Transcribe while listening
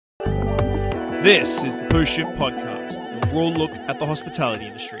This is the Post Shift Podcast, a raw look at the hospitality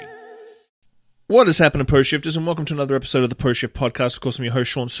industry. What has happened to Post Shifters, and welcome to another episode of the Post Shift Podcast. Of course, I'm your host,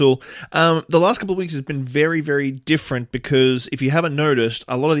 Sean Sewell. The last couple of weeks has been very, very different because if you haven't noticed,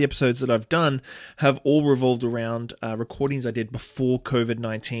 a lot of the episodes that I've done have all revolved around recordings I did before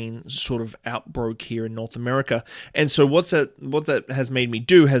COVID-19 sort of outbroke here in North America. And so what that has made me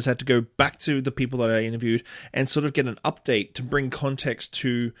do has had to go back to the people that I interviewed and sort of get an update to bring context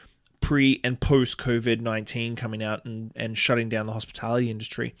to pre and post COVID-19 coming out and shutting down the hospitality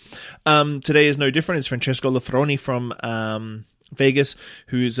industry. Today is no different. It's Francesco Lafferoni from Vegas,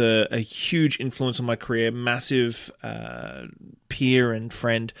 who's a huge influence on my career, massive peer and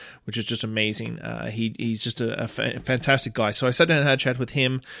friend, which is just amazing. He's just a fantastic guy. So I sat down and had a chat with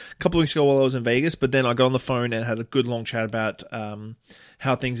him a couple of weeks ago while I was in Vegas, but then I got on the phone and had a good long chat about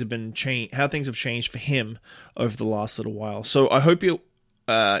how things have changed for him over the last little while. So I hope you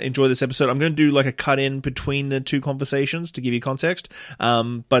enjoy this episode. I'm going to do like a cut in between the two conversations to give you context.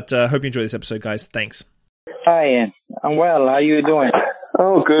 But hope you enjoy this episode, guys. Thanks. Hi, I'm well. How are you doing?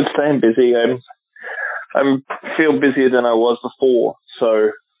 Oh, good. Staying busy. I feel busier than I was before, so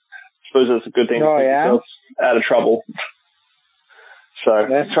I suppose that's a good thing to keep yourself out of trouble. So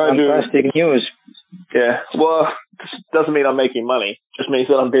that's fantastic news. Yeah. Well, this doesn't mean I'm making money. It just means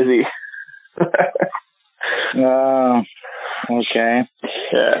that I'm busy. Okay.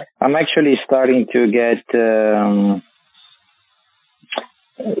 Yeah. I'm actually starting to get,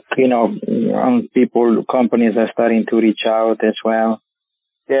 companies are starting to reach out as well.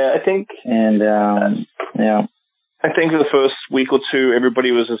 Yeah, I think. And, I think the first week or two,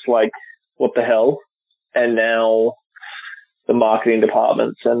 everybody was just like, what the hell? And now the marketing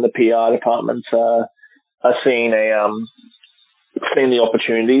departments and the PR departments are seeing the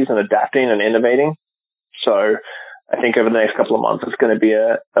opportunities and adapting and innovating. So I think over the next couple of months, it's going to be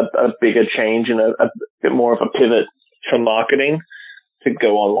a bigger change and a bit more of a pivot for marketing to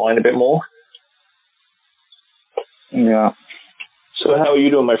go online a bit more. Yeah. So how are you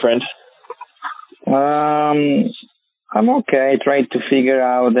doing, my friend? I'm okay. Trying to figure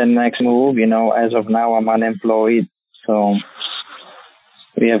out the next move. As of now, I'm unemployed. So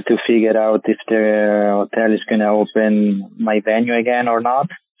we have to figure out if the hotel is going to open my venue again or not.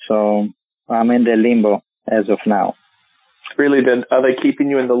 So I'm in the limbo as of now. Really, then, are they keeping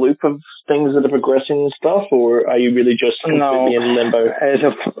you in the loop of things that are progressing and stuff, or are you really just completely in limbo?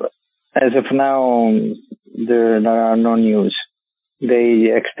 As of now, there are no news.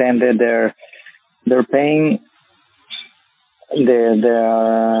 They extended they're paying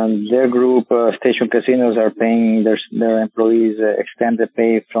their group, Station Casinos, are paying their employees extended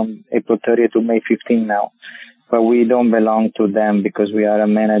pay from April 30th to May 15th now. But we don't belong to them because we are a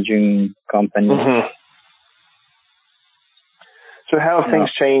managing company. Mm-hmm. So how have things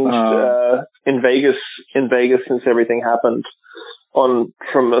changed in Vegas since everything happened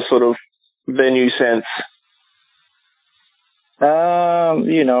from a sort of venue sense?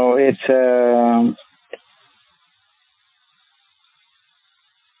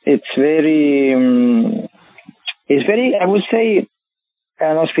 It's very, I would say,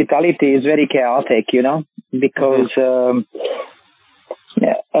 hospitality is very chaotic, because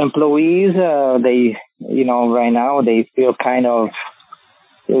employees, they, right now they feel kind of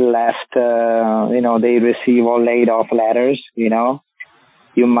left, they receive all laid off letters, You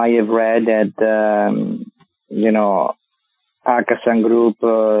might have read that, Akasan Group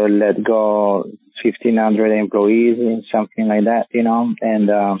let go 1,500 employees and something like that, and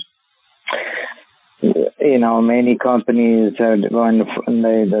many companies are going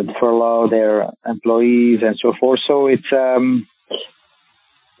to furlough their employees and so forth. So it's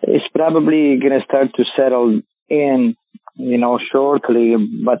probably going to start to settle in, shortly.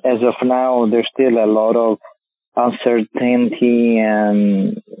 But as of now, there's still a lot of uncertainty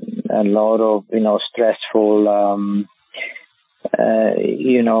and a lot of, stressful,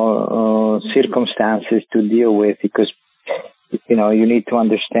 circumstances to deal with because, you need to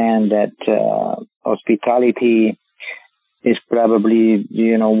understand that hospitality is probably,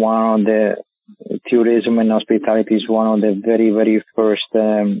 one of the tourism and hospitality is one of the very, very first,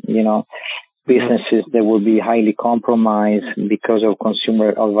 businesses that will be highly compromised because of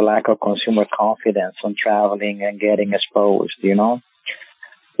a lack of consumer confidence on traveling and getting exposed,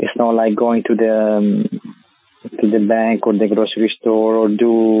 It's not like going to the bank or the grocery store or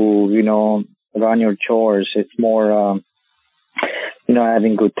run your chores. It's more,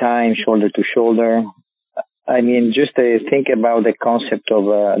 having good time, shoulder to shoulder. I mean, just think about the concept of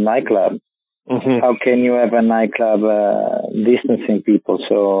a nightclub. Mm-hmm. How can you have a nightclub distancing people?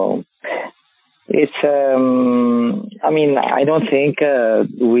 So It's, I don't think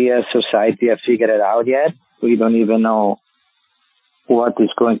we as society have figured it out yet. We don't even know what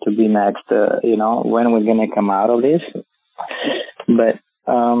is going to be next, when we're going to come out of this. But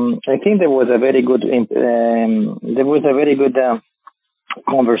I think there was a very good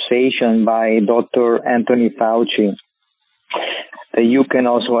conversation by Dr. Anthony Fauci that you can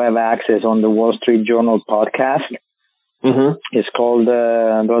also have access on the Wall Street Journal podcast. Mm-hmm. It's called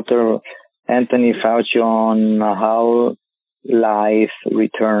Dr. Anthony Fauci on how life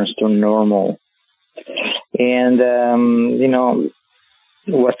returns to normal. And,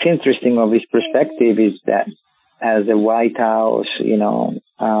 what's interesting of his perspective is that as the White House,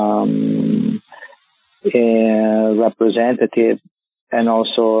 representative, and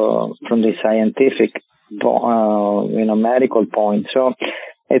also from the scientific, medical point. So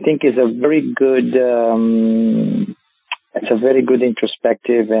I think it's a very good,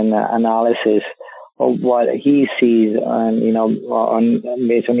 introspective and analysis of what he sees, and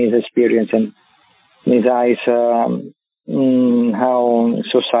based on his experience and his eyes, how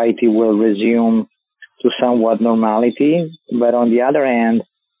society will resume to somewhat normality. But on the other hand,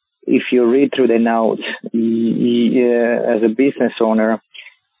 if you read through the notes, as a business owner,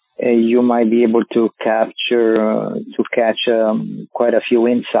 you might be able to catch quite a few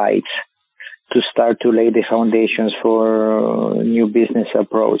insights to start to lay the foundations for new business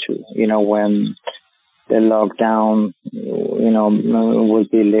approach, when the lockdown, will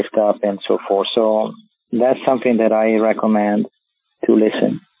be lifted up and so forth. So that's something that I recommend to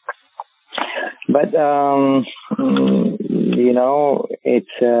listen. But,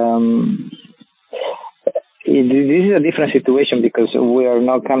 this is a different situation because we are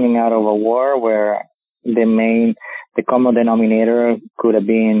not coming out of a war where the common denominator could have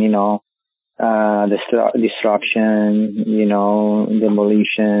been, destruction,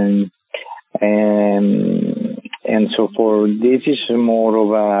 demolition, and so forth. This is more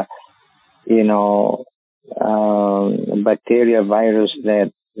of a, bacteria virus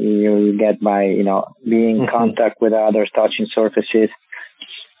that you get by, being in contact with others, touching surfaces.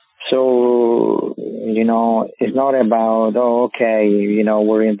 So, it's not about,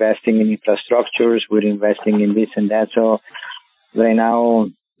 we're investing in infrastructures, we're investing in this and that. So right now,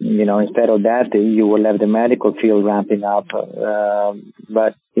 instead of that, you will have the medical field ramping up.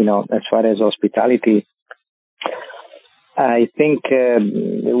 But, as far as hospitality, I think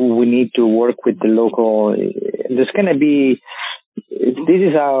we need to work with the local. There's going to be, this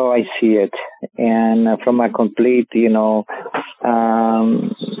is how I see it. And from a complete,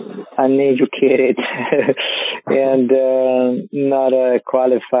 uneducated and not a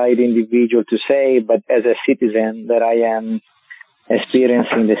qualified individual to say, but as a citizen that I am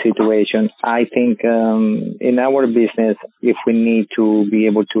experiencing the situation, I think in our business, if we need to be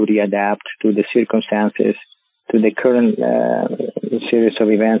able to readapt to the circumstances, to the current series of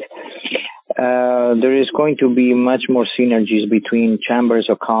events, there is going to be much more synergies between chambers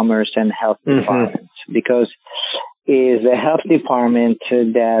of commerce and health departments, because is the health department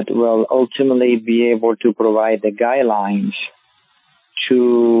that will ultimately be able to provide the guidelines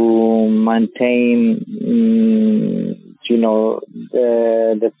to maintain,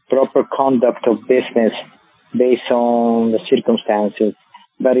 the proper conduct of business based on the circumstances.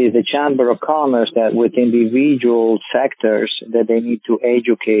 But it's the Chamber of Commerce that with individual sectors that they need to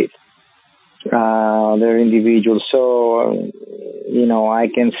educate their individuals. So, I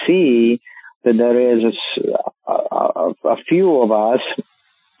can see that there is a few of us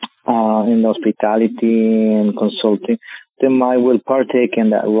in hospitality and consulting that will partake in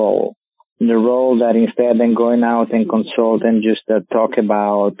that role. The role that instead of going out and consult and just talk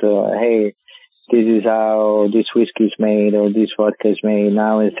about, hey, this is how this whiskey is made or this vodka is made.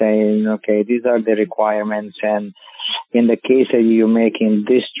 Now it's saying, okay, these are the requirements, and in the case that you're making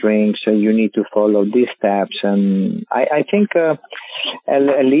this drink, so you need to follow these steps. And I think at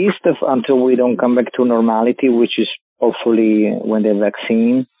least until we don't come back to normality, which is hopefully when the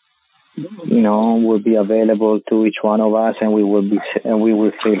vaccine, will be available to each one of us, and we will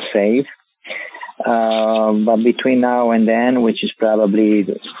feel safe. But between now and then, which is probably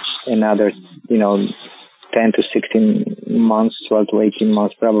another, 10 to 16 months, 12 to 18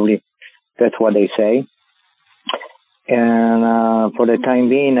 months, probably that's what they say. And for the time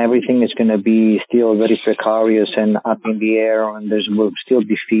being, everything is going to be still very precarious and up in the air, and there will still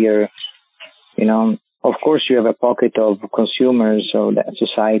be fear. Of course, you have a pocket of consumers of that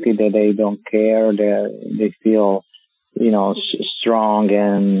society that they don't care. They feel, strong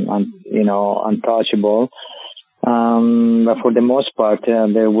and, untouchable. But for the most part,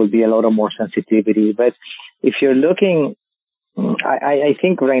 there will be a lot of more sensitivity. But if you're looking I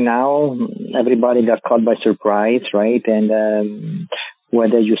think right now everybody got caught by surprise, right? And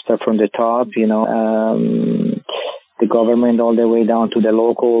whether you start from the top, the government all the way down to the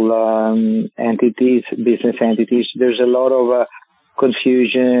local entities, business entities, there's a lot of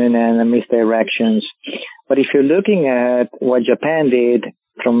confusion and misdirections. But if you're looking at what Japan did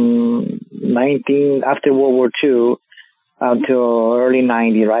from after World War II until early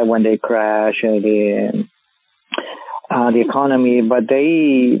 90, right, when they crashed the economy, but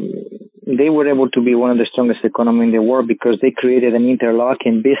they were able to be one of the strongest economies in the world because they created an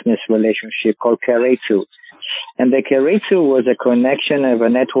interlocking business relationship called Keiretsu. And the Keiretsu was a connection of a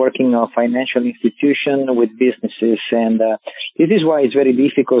networking of financial institutions with businesses. And this is why it's very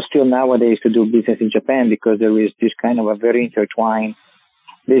difficult still nowadays to do business in Japan, because there is this kind of a very intertwined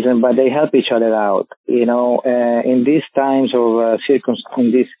business, but they help each other out. In these times of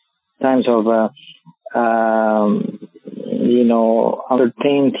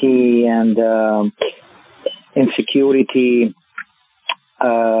uncertainty and insecurity,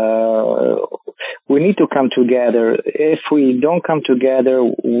 we need to come together. If we don't come together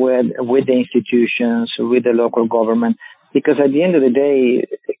with the institutions, with the local government, because at the end of the day,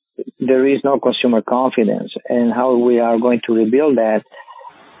 there is no consumer confidence. And how we are going to rebuild that,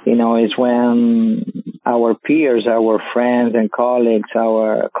 is when our peers, our friends and colleagues,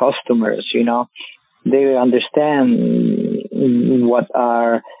 our customers, they understand what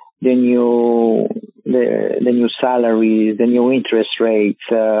are the new salaries, the new interest rates,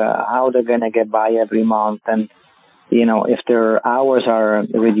 how they're going to get by every month, and if their hours are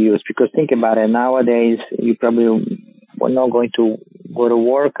reduced. Because think about it, nowadays you probably were not going to go to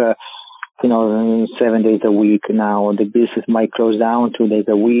work 7 days a week. Now the business might close down 2 days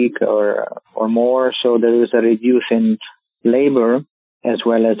a week or more, so there is a reduce in labor as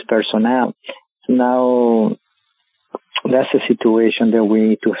well as personnel. So now that's the situation that we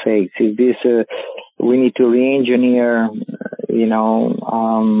need to face. Is this we need to re-engineer,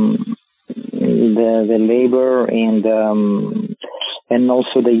 the labor and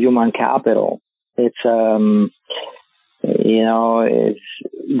also the human capital. It's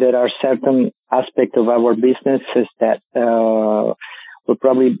there are certain aspects of our businesses that will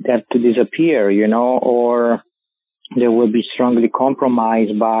probably have to disappear, or they will be strongly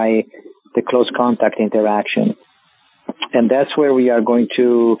compromised by the close contact interaction. And that's where we are going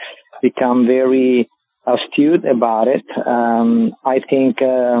to become very astute about it. I think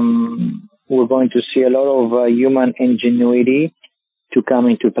we're going to see a lot of human ingenuity to come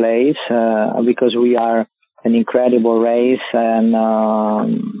into place because we are an incredible race, and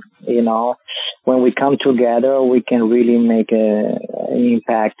when we come together, we can really make an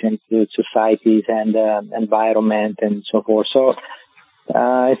impact into societies and environment and so forth. So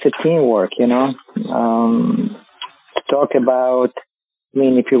it's a teamwork, talk about. I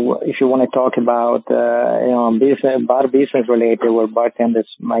mean, if you want to talk about business related, where bartenders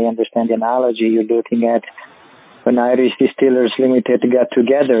might understand the analogy, you're looking at when Irish Distillers Limited got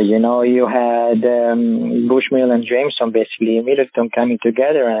together. You had Bushmill and Jameson, basically Middleton, coming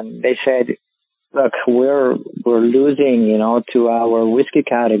together, and they said, "Look, we're losing, to our whiskey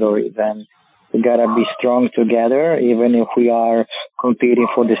categories, and we gotta be strong together, even if we are competing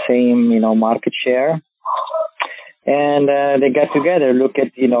for the same, market share." And they got together. Look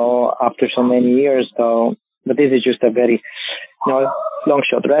at, after so many years, though. But this is just a very, long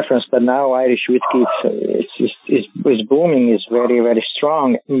shot reference. But now Irish whiskey is booming, is very, very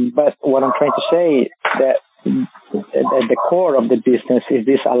strong. But what I'm trying to say that at the core of the business is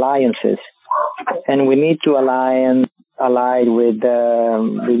these alliances, and we need to ally with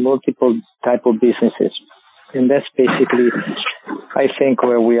multiple type of businesses. And that's basically, I think,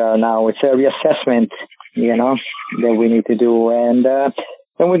 where we are now. It's a reassessment, that we need to do. And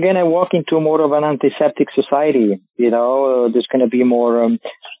we're going to walk into more of an antiseptic society. There's going to be more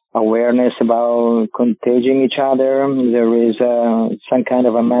awareness about contagion each other. There is some kind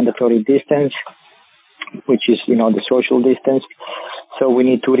of a mandatory distance, which is, the social distance. So we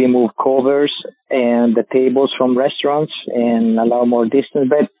need to remove covers and the tables from restaurants and allow more distance.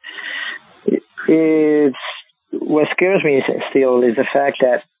 But what scares me still is the fact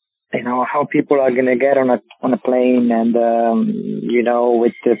that, how people are going to get on a plane and,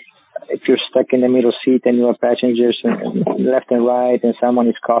 if you're stuck in the middle seat and you have passengers left and right and someone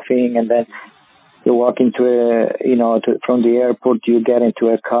is coughing, and then you walk into from the airport, you get into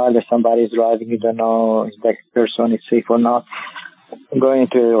a car that somebody is driving, you don't know if that person is safe or not. Going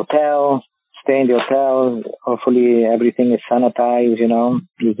to a hotel, stay in the hotel, hopefully everything is sanitized,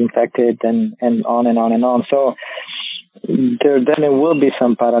 disinfected and on and on and on. So there will be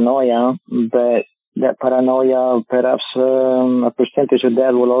some paranoia, but that paranoia, perhaps a percentage of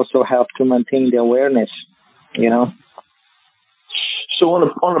that will also help to maintain the awareness, you know. So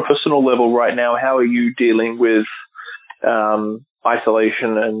on a personal level right now, how are you dealing with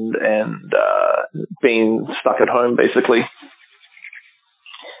isolation and being stuck at home, basically?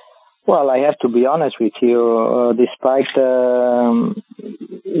 Well, I have to be honest with you. Despite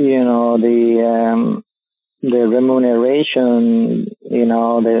you know, the remuneration, you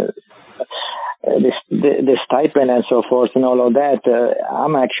know, the stipend and so forth and all of that,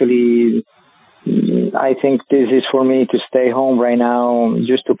 I'm actually, I think this is for me to stay home right now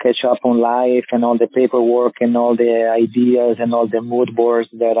just to catch up on life and all the paperwork and all the ideas and all the mood boards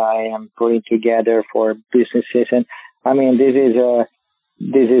that I am putting together for businesses. And I mean, this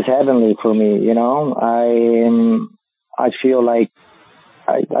is heavenly for me, you know. I feel like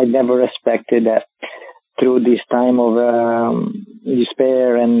I never expected that through this time of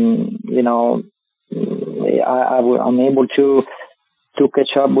despair and, you know, I'm able to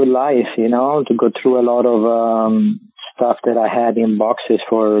catch up with life, you know, to go through a lot of stuff that I had in boxes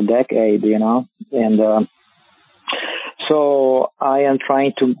for a decade, you know. And so I am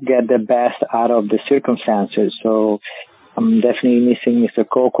trying to get the best out of the circumstances. So I'm definitely missing Mr.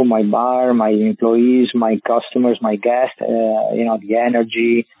 Coco, my bar, my employees, my customers, my guests, you know, the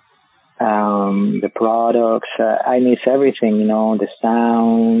energy, the products. I miss everything, you know, the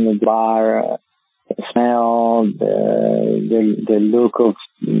sound, the bar, the smell, the look of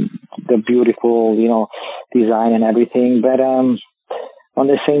the beautiful, you know, design and everything. But on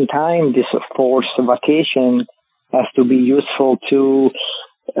the same time, this forced vacation has to be useful to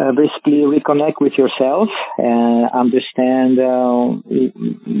basically reconnect with yourself and understand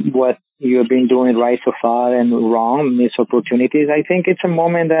what you've been doing right so far and wrong, missed opportunities. I think it's a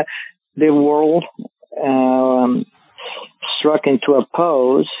moment that the world struck into a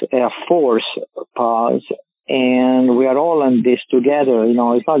forced pause, and we are all in this together. You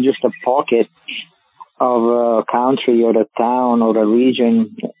know, it's not just a pocket of a country or a town or a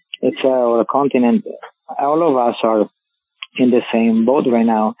region, it's or a continent. All of us are in the same boat right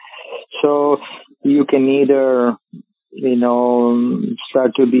now. So you can either, you know,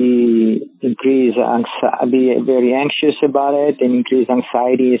 start to be very anxious about it and increase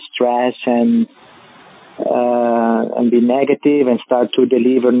anxiety, stress, and be negative and start to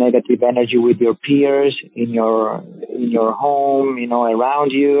deliver negative energy with your peers in your home, you know,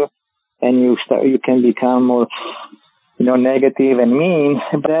 around you, and you can become more, you know, negative and mean,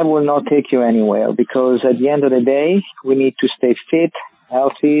 but that will not take you anywhere, because at the end of the day, we need to stay fit,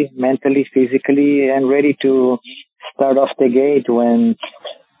 healthy, mentally, physically, and ready to start off the gate when,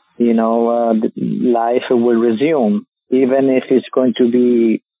 you know, life will resume, even if it's going to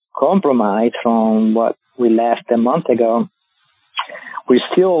be compromised from what we left a month ago. We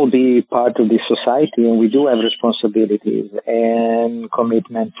still be part of the society, and we do have responsibilities and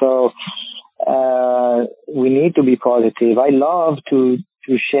commitment. So we need to be positive. I love to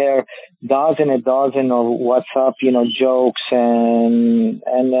share dozen and dozen of WhatsApp, you know, jokes and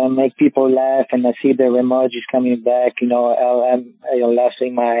make people laugh, and I see their emojis coming back, you know, I'm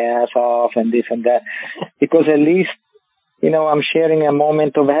laughing my ass off and this and that, because at least, you know, I'm sharing a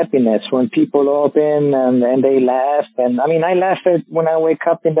moment of happiness when people open and they laugh. And I mean, I laugh when I wake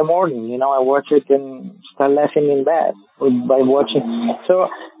up in the morning, you know, I watch it and start laughing in bed by watching. So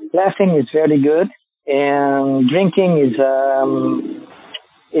laughing is very good, and drinking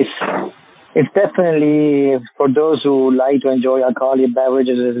it's definitely, for those who like to enjoy alcoholic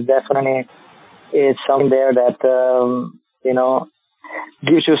beverages, it's something there that, you know,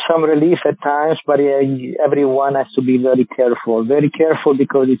 gives you some relief at times, but everyone has to be very careful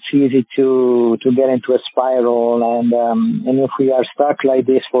because it's easy to get into a spiral. And if we are stuck like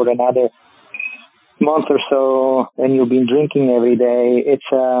this for another month or so, and you've been drinking every day, it's,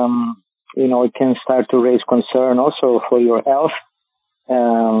 you know, it can start to raise concern also for your health.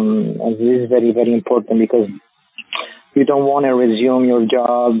 And this is very, very important, because you don't want to resume your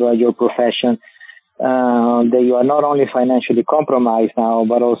job, your profession, that you are not only financially compromised now,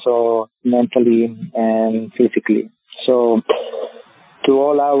 but also mentally and physically. So to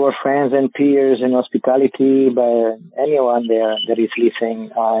all our friends and peers in hospitality, but anyone there that is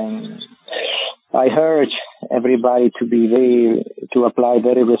listening, I urge everybody to apply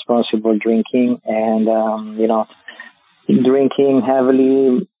very responsible drinking, and, you know, drinking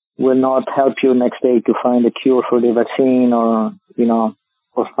heavily will not help you next day to find a cure for the vaccine, or, you know,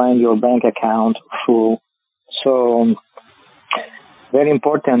 or find your bank account full. So very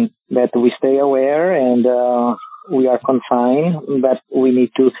important that we stay aware, and we are confined, but we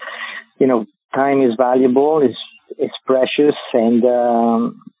need to, you know, time is valuable, it's precious, and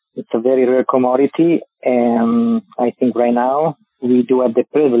It's a very rare commodity, and I think right now we do have the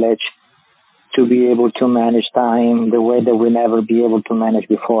privilege to be able to manage time the way that we'll never be able to manage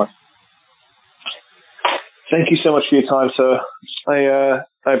before. Thank you so much for your time, sir.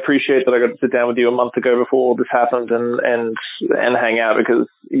 I appreciate that I got to sit down with you a month ago before all this happened and hang out, because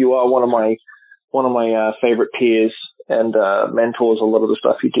you are one of my favorite peers and mentors. A lot of the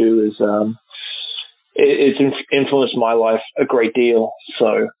stuff you do is it's influenced my life a great deal.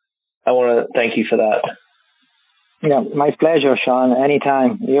 So I want to thank you for that. Yeah, my pleasure, Sean.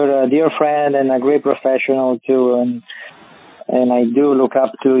 Anytime. You're a dear friend and a great professional too, and I do look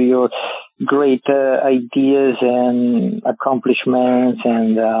up to your great ideas and accomplishments,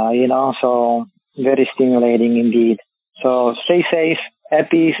 and so very stimulating indeed. So stay safe.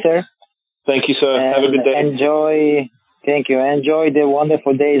 Happy Easter. Thank you, sir. And have a good day. Thank you. Enjoy the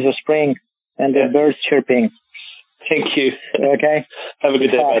wonderful days of spring and the birds chirping. Thank you. Okay. Have a good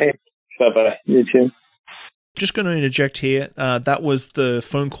day. Bye-bye. You too. Just going to interject here. That was the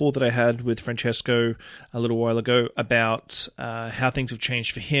phone call that I had with Francesco a little while ago about how things have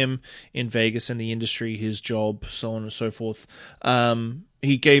changed for him in Vegas and the industry, his job, so on and so forth.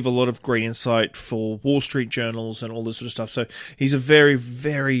 He gave a lot of great insight for Wall Street journals and all this sort of stuff. So he's a very,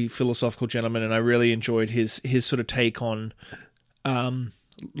 very philosophical gentleman, and I really enjoyed his sort of take on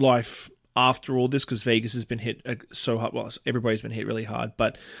life after all this, because Vegas has been hit so hard. Well, everybody's been hit really hard,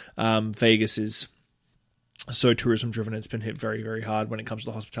 but Vegas is so tourism driven. It's been hit very, very hard when it comes to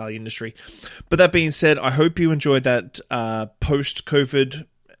the hospitality industry. But that being said, I hope you enjoyed that post-COVID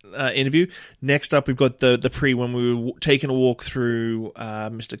interview. Next up, we've got the pre, when we were taking a walk through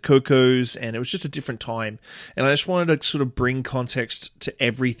Mr. Coco's, and it was just a different time. And I just wanted to sort of bring context to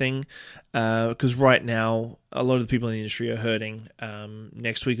everything, because right now, a lot of the people in the industry are hurting.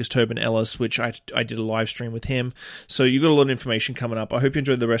 Next week is Tobin Ellis, which I did a live stream with him. So you got a lot of information coming up. I hope you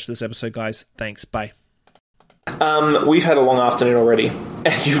enjoyed the rest of this episode, guys. Thanks. Bye. We've had a long afternoon already,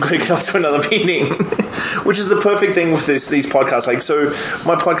 and you've got to get off to another meeting, which is the perfect thing with these podcasts. Like, so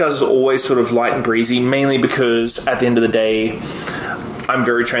my podcast is always sort of light and breezy, mainly because at the end of the day, I'm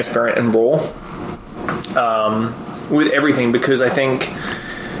very transparent and raw with everything, because I think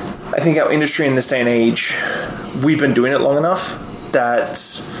our industry in this day and age, we've been doing it long enough that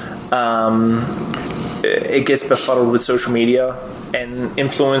it gets befuddled with social media and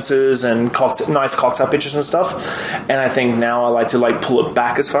influences and nice cocktail pictures and stuff. And I think now I like to pull it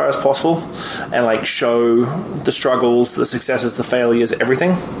back as far as possible and show the struggles, the successes, the failures,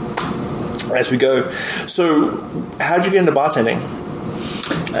 everything as we go. So how'd you get into bartending?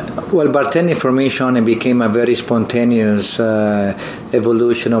 Well, bartending for me, Sean, it became a very spontaneous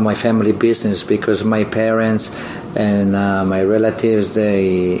evolution of my family business, because my parents and my relatives,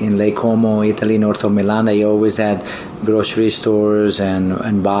 in Lake Como, Italy, north of Milan, they always had grocery stores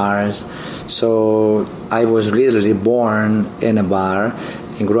and bars. So I was literally born in a bar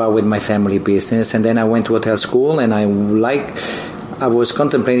and grew up with my family business. And then I went to hotel school, and I was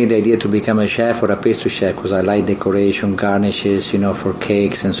contemplating the idea to become a chef or a pastry chef, because I like decoration, garnishes, for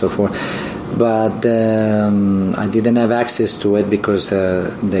cakes and so forth. But I didn't have access to it because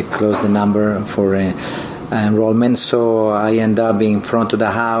they closed the number for enrollment. So I ended up being front of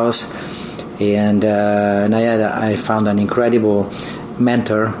the house, and I found an incredible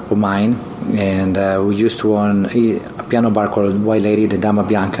mentor of mine, and we used to own a piano bar called White Lady, the Dama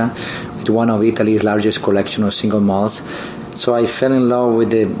Bianca, with one of Italy's largest collection of single malts. So I fell in love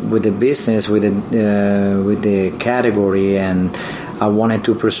with the business, with the category, and I wanted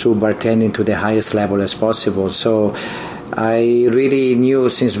to pursue bartending to the highest level as possible. So I really knew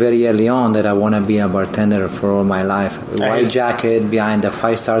since very early on that I want to be a bartender for all my life. White jacket behind the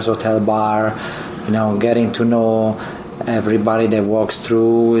 5-star hotel bar, getting to know everybody that walks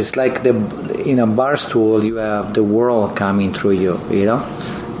through. It's like in a bar stool, you have the world coming through you,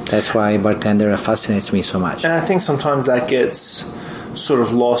 That's why bartender fascinates me so much. And I think sometimes that gets sort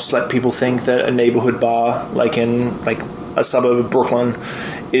of lost. Like, people think that a neighborhood bar, in a suburb of Brooklyn,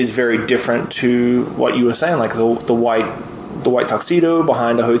 is very different to what you were saying, like the white tuxedo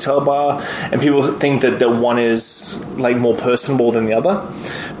behind a hotel bar. And people think that the one is more personable than the other.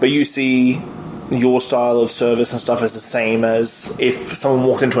 But you see your style of service and stuff as the same as if someone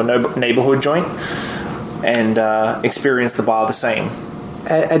walked into a neighborhood joint and experienced the bar the same.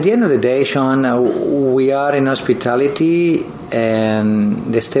 At the end of the day, Sean, we are in hospitality,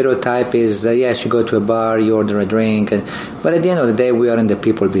 and the stereotype is that, yes, you go to a bar, you order a drink, but at the end of the day, we are in the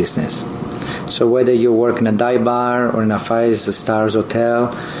people business. So whether you work in a dive bar or in a 5-star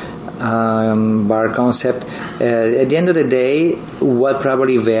hotel bar concept, at the end of the day, what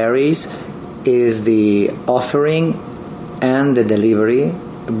probably varies is the offering and the delivery,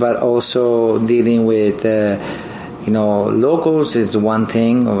 but also dealing with locals is one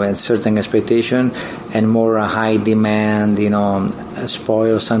thing with certain expectation, and more a high demand,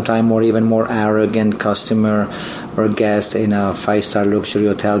 spoiled, sometimes more even more arrogant customer or guest in a 5-star luxury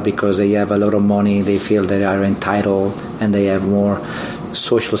hotel because they have a lot of money, they feel they are entitled and they have more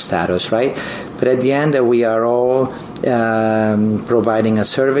social status, right? But at the end, we are all providing a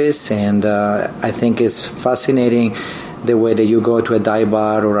service, and I think it's fascinating the way that you go to a dive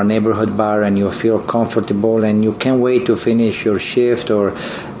bar or a neighborhood bar and you feel comfortable and you can't wait to finish your shift or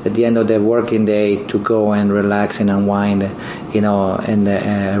at the end of the working day to go and relax and unwind,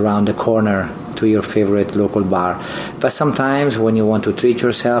 around the corner to your favorite local bar. But sometimes when you want to treat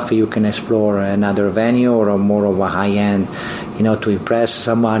yourself, you can explore another venue or more of a high-end, to impress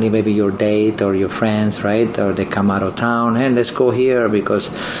somebody, maybe your date or your friends, right? Or they come out of town, and let's go here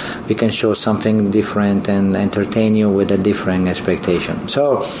because we can show something different and entertain you with a different expectation.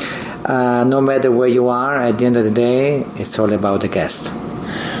 So no matter where you are, at the end of the day, it's all about the guest.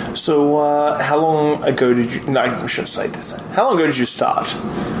 So how long ago did you... No, I shouldn't say this. How long ago did you start?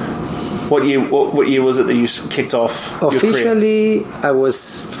 What year was it that you kicked off Officially, your career? I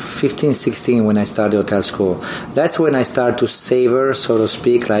was 15, 16 when I started hotel school. That's when I started to savor, so to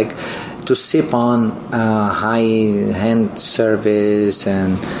speak, like to sip on high-end service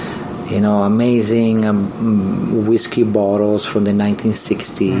and, amazing whiskey bottles from the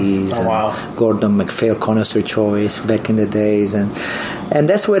 1960s. Oh, wow. Gordon MacPhail Connoisseur Choice back in the days. And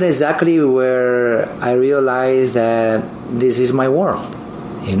that's exactly where I realized that this is my world.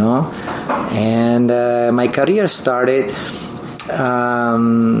 And my career started.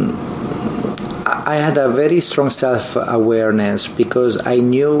 I had a very strong self-awareness because I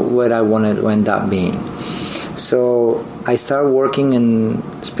knew where I wanted to end up being. So I started working in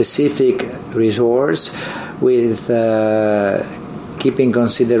specific resorts with keeping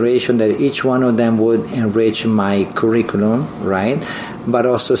consideration that each one of them would enrich my curriculum, right? But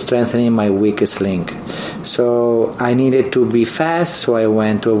also strengthening my weakest link. So I needed to be fast, so I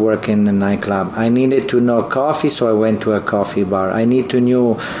went to work in a nightclub. I needed to know coffee, so I went to a coffee bar. I need to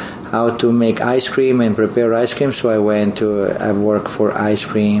know how to make ice cream and prepare ice cream, so I went to work for ice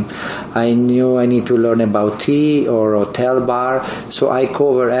cream. I knew I need to learn about tea or hotel bar, so I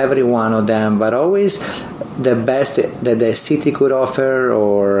cover every one of them, but always the best that the city could offer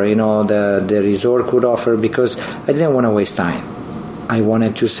or the resort could offer, because I didn't want to waste time. I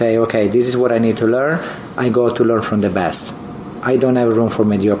wanted to say, okay, this is what I need to learn. I go to learn from the best. I don't have room for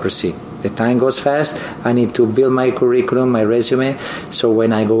mediocrity. The time goes fast. I need to build my curriculum, my resume, so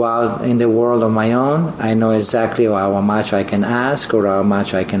when I go out in the world on my own, I know exactly how much I can ask or how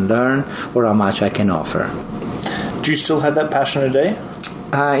much I can learn or how much I can offer. Do you still have that passion today?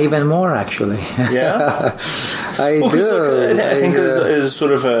 Even more, actually. Yeah? I do. I think there's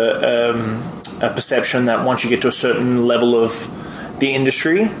sort of a perception that once you get to a certain level of the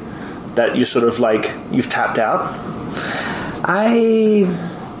industry, that you're sort of like, you've tapped out. I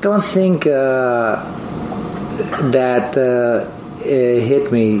don't think that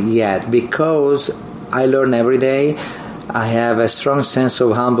hit me yet, because I learn every day. I have a strong sense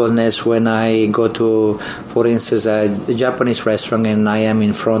of humbleness when I go to, for instance, a Japanese restaurant and I am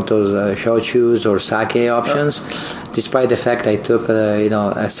in front of shochus or sake options, despite the fact I took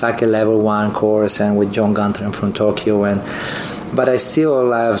a sake level 1 course and with John Gunther from Tokyo, but I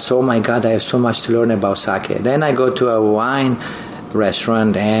still have, oh my God, I have so much to learn about sake. Then I go to a wine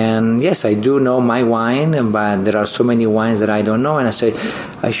restaurant, and yes, I do know my wine, but there are so many wines that I don't know, and I say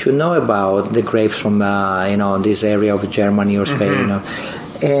I should know about the grapes from this area of Germany or Spain.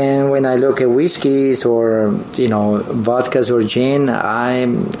 Mm-hmm. And when I look at whiskeys or vodkas or gin,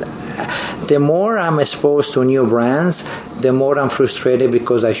 the more I'm exposed to new brands, the more I'm frustrated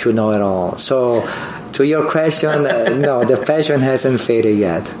because I should know it all. So to your question, no, the passion hasn't faded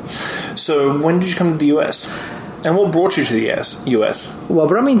yet. So when did you come to the US? And what brought you to the US? What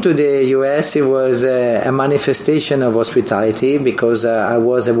brought me to the US, it was a manifestation of hospitality, because I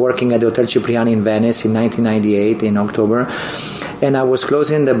was working at the Hotel Cipriani in Venice in 1998 in October, and I was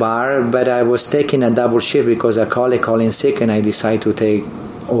closing the bar, but I was taking a double shift because a colleague called in sick, and I decided to take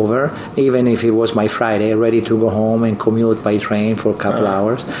over, even if it was my Friday, ready to go home and commute by train for a couple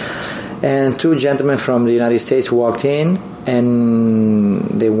hours. And 2 gentlemen from the United States walked in, and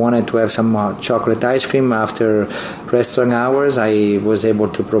they wanted to have some chocolate ice cream after restaurant hours. I was able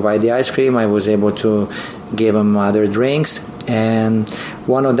to provide the ice cream. I was able to give them other drinks. And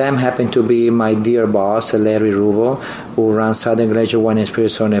one of them happened to be my dear boss, Larry Ruvo, who runs Southern Glacier Wine and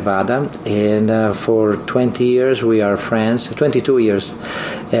Spirits of Nevada. And for 20 years, we are friends, 22 years.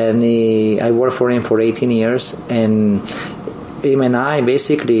 And I worked for him for 18 years. And him and I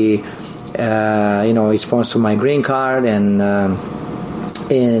basically, he sponsored my green card, and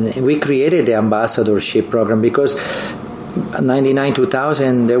we created the ambassadorship program because 99,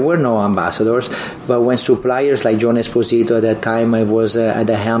 2000, there were no ambassadors, but when suppliers like John Esposito, at that time I was at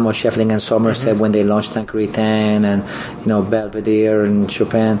the helm of Sheffling and Somerset when they launched Tanqueray 10 and Belvedere and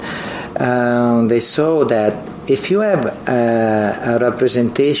Chopin, they saw that if you have a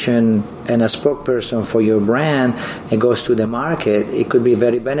representation and a spokesperson for your brand and goes to the market, it could be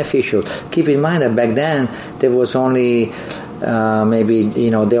very beneficial. Keep in mind that back then there was only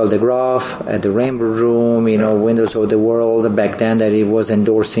Dale DeGroff at the Rainbow Room, Windows of the World back then, that it was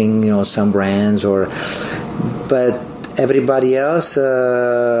endorsing, some brands, but everybody else,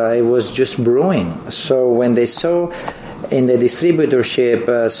 it was just brewing. So when they saw in the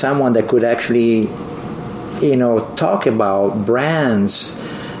distributorship someone that could actually, talk about brands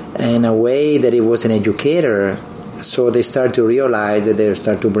in a way that it was an educator, so they start to realize that they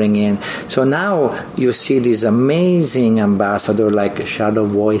start to bring in. So now you see this amazing ambassador like Charlotte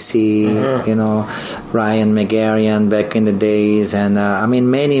Voicy, Ryan McGarian back in the days, and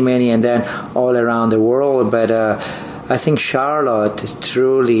many, and then all around the world. But I think Charlotte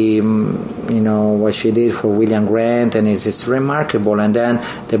truly, what she did for William Grant, and it's remarkable. And then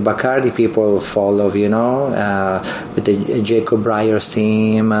the Bacardi people follow, with the Jacob Breyer's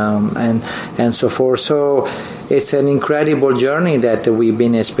team, and so forth. So it's an incredible journey that we've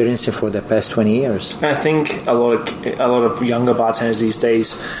been experiencing for the past 20 years. I think a lot of younger bartenders these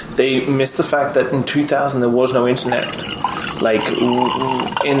days, they miss the fact that in 2000 there was no internet. Like,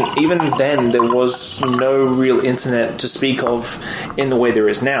 even then, there was no real internet to speak of in the way there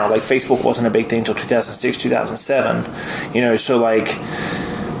is now. Like, Facebook wasn't a big thing until 2006, 2007. So like,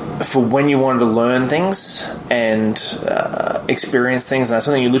 for when you wanted to learn things and experience things, and that's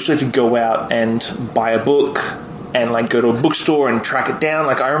something you literally have to go out and buy a book and like go to a bookstore and track it down.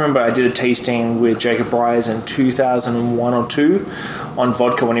 Like, I remember I did a tasting with Jacob Breyers in 2001 or 2 on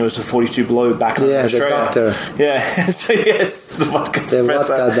vodka when he was a 42 Below back in Australia. The doctor. Yeah, so yes, the vodka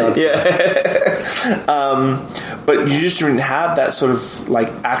professor. Vodka doctor. Yeah. But you just didn't have that sort of like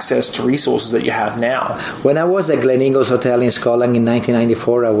access to resources that you have now. When I was at Glen Eagles Hotel in Scotland in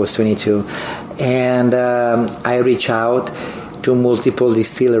 1994, I was 22, and I reached out to multiple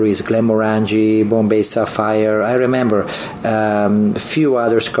distilleries, Glenmorangie, Bombay Sapphire. I remember a few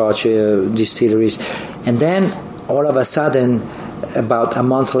other Scotch distilleries. And then all of a sudden, about a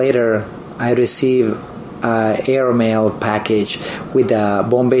month later, I received an airmail package with a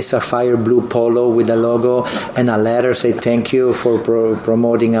Bombay Sapphire blue polo with a logo and a letter saying thank you for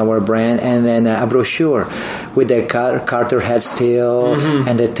promoting our brand, and then a brochure with the Carter Head Still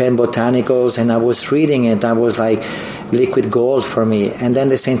and the 10 botanicals, and I was reading it. I was like, liquid gold for me. And then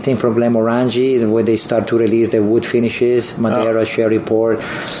the same thing from Glenmorangie, where they start to release the wood finishes, Madeira, Sherry Port,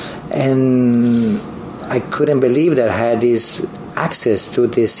 and I couldn't believe that I had this access to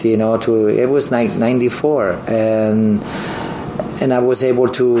this, it was like 94, and I was able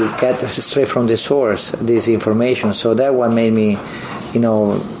to get straight from the source this information. So that one made me,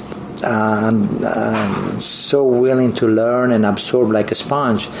 so willing to learn and absorb like a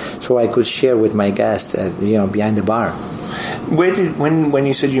sponge, so I could share with my guests, behind the bar. When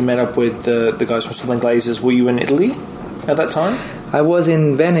you said you met up with the guys from Southern Glazers, were you in Italy at that time? I was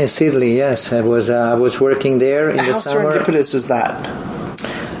in Venice, Italy. Yes, I was working there in the summer. How serendipitous is that?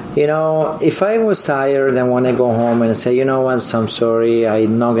 If I was tired and want to go home and say, what, I'm sorry,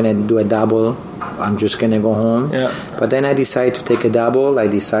 I'm not going to do a double. I'm just going to go home. Yeah. But then I decide to take a double. I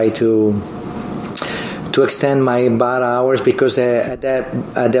decide to extend my bar hours, because at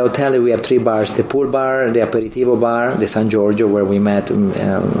the hotel we have 3 bars: the pool bar, the aperitivo bar, the San Giorgio, where we met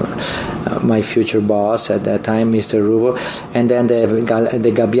my future boss at that time, Mr. Ruvo, and then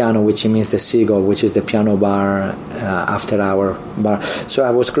the Gabbiano, which means the seagull, which is the piano bar, after hour bar. So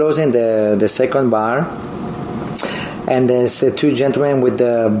I was closing the second bar, and there's 2 gentlemen with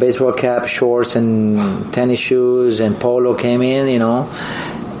the baseball cap, shorts, and tennis shoes, and polo came in,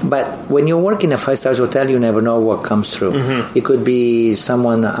 But when you work in a 5-star hotel, you never know what comes through. It could be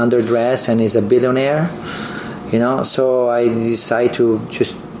someone underdressed and is a billionaire, So I decide to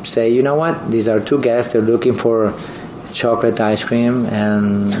just say, you know what? These are 2 guests. They're looking for chocolate ice cream,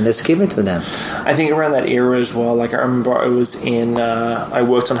 and let's give it to them. I think around that era as well, like I remember I was I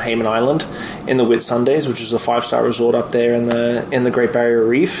worked on Hayman Island in the Whitsundays, which is a 5-star resort up there in the Great Barrier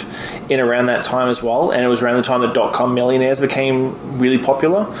Reef, in around that time as well. And it was around the time that .com millionaires became really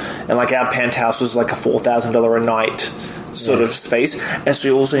popular, and like our penthouse was like a $4,000 a night sort of space. And so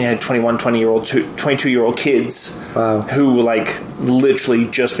you also had 22-year-old kids who were like literally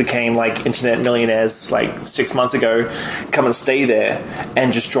just became like internet millionaires like 6 months ago, come and stay there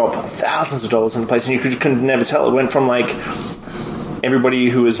and just drop thousands of dollars in the place. And you could never tell. It went from like everybody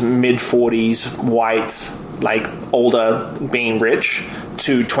who was mid-40s, white, like older, being rich,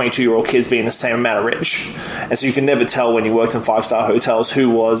 to 22-year-old kids being the same amount of rich. And so you can never tell when you worked in 5-star hotels who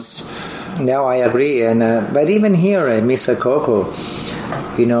was... No, I agree. And but even here at Mr. Coco,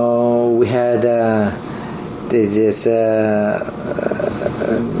 you know, we had this, you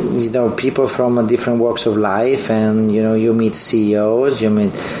know, people from different walks of life, and, you know, you meet CEOs, you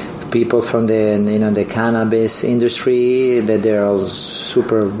meet people from the, you know, the cannabis industry, that they're all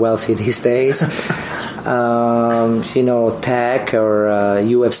super wealthy these days. You know, tech or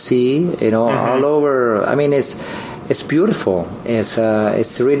UFC, you know, all over. I mean, it's beautiful. It's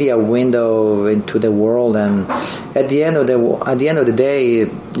really a window into the world, and at the end of the day,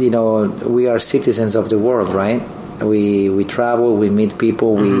 you know, we are citizens of the world, right? We travel, we meet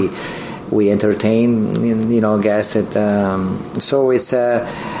people, we entertain, you know, guests. So it's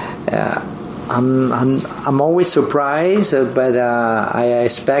I'm always surprised, but I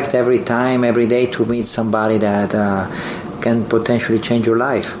expect every day to meet somebody that can potentially change your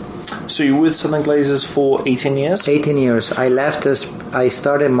life. So you were with Southern Glazers for 18 years? 18 years. I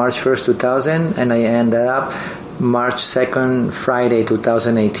started March 1st, 2000, and I ended up March 2nd, Friday,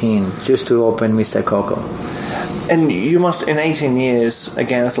 2018, just to open Mr. Coco. And you must, in 18 years,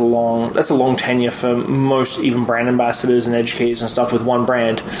 again, that's a long tenure for most, even brand ambassadors and educators and stuff with one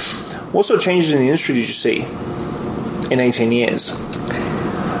brand. What sort of changes in the industry did you see in 18 years?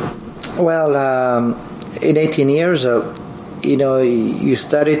 Well, in 18 years, you know, you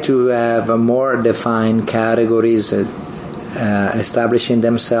started to have more defined categories establishing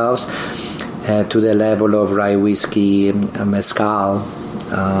themselves to the level of rye whiskey, mezcal,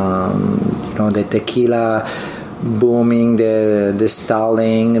 you know, the tequila booming, the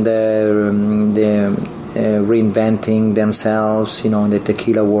stalling, the reinventing themselves, you know, in the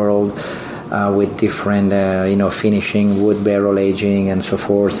tequila world with different, you know, finishing, wood barrel aging, and so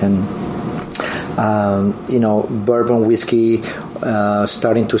forth, and you know, bourbon whiskey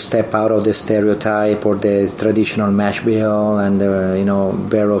starting to step out of the stereotype or the traditional mash bill and the, you know,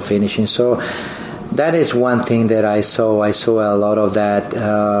 barrel finishing. So that is one thing that I saw. I saw a lot of that.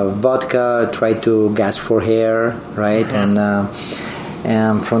 Vodka tried to gas for hair, right?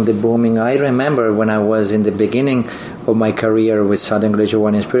 And from the booming, I remember when I was in the beginning of my career with Southern Glacier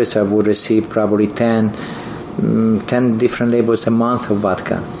Wine and Spirits, I would receive probably 10 different labels a month of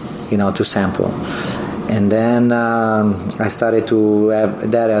vodka, you know, to sample. And then I started to have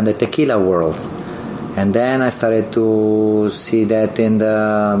that on the tequila world. And then I started to see that in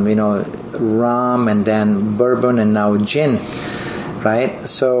the, you know, rum, and then bourbon, and now gin. Right,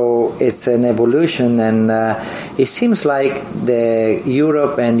 so it's an evolution, and it seems like the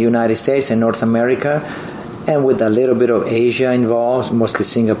Europe and United States and North America, and with a little bit of Asia involved, mostly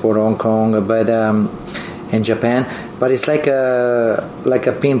Singapore, Hong Kong, but and Japan. But it's like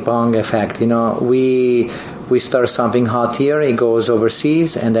a ping pong effect. You know, we start something hot here, it goes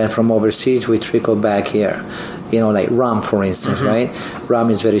overseas, and then from overseas we trickle back here. You know, like rum, for instance, right?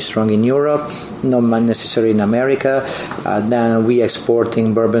 Rum is very strong in Europe, not necessarily in America. Then we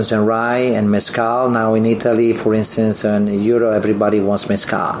exporting bourbons and rye and mezcal. Now in Italy, for instance, and Europe, everybody wants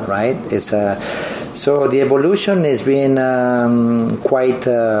mezcal, right? It's so the evolution has been quite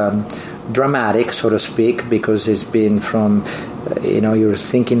dramatic, so to speak, because it's been from, you know, you're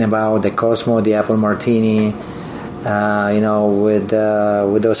thinking about the Cosmo, the apple martini, you know, with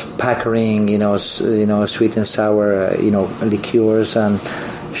those Packering, you know, sweet and sour, you know, liqueurs and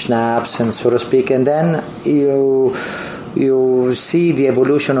schnapps, and so to speak, and then you see the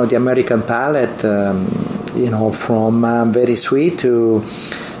evolution of the American palate, you know, from very sweet to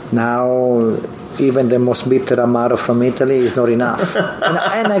now. Even the most bitter Amaro from Italy is not enough.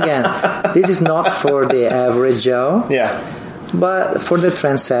 And again, this is not for the average Joe. Yeah. But for the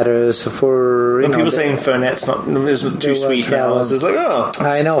trendsetters, for, you know, people saying Fernet's not too sweet now, it's like, oh.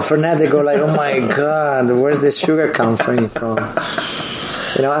 I know, Fernet, they go like, oh my God, where's the sugar coming from?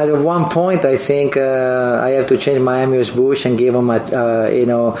 You know, at one point, I think I have to change my Amuse Bouche and give them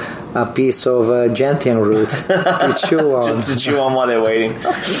a piece of gentian root to chew on. Just to chew on while they're waiting.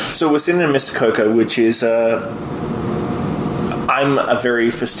 So we're sitting in Mr. Coco, which is I'm a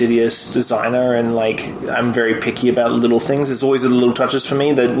very fastidious designer, and like I'm very picky about little things. There's always the little touches for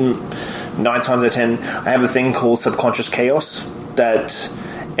me that 9 times out of 10, I have a thing called subconscious chaos that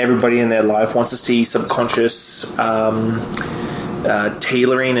everybody in their life wants to see subconscious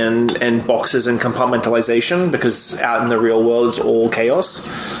tailoring and boxes and compartmentalization, because out in the real world it's all chaos.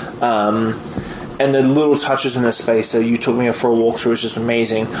 And the little touches in the space that you took me for a walkthrough is just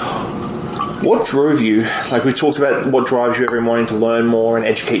amazing. What drove you? Like, we talked about what drives you every morning to learn more and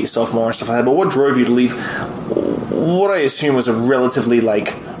educate yourself more and stuff like that, but what drove you to leave what I assume was a relatively,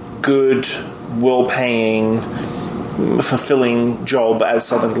 like, good, well-paying, fulfilling job at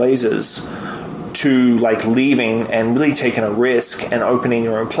Southern Glazers to, like, leaving and really taking a risk and opening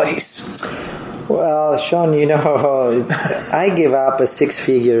your own place? Well, Sean, I gave up 6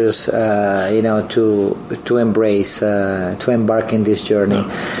 figures, to embrace, to embark in this journey.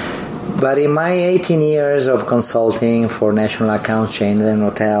 But in my 18 years of consulting for national account chains and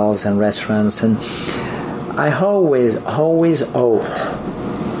hotels and restaurants, and I always hoped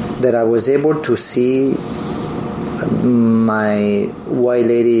that I was able to see my white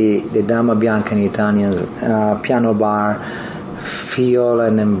lady, the Dama Bianca in Italian, piano bar, feel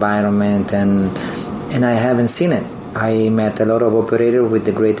an environment, and I haven't seen it. I met a lot of operators with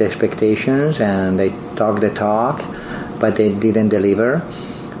the great expectations, and they talk the talk, but they didn't deliver.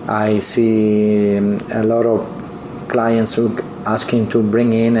 I see a lot of clients who asking to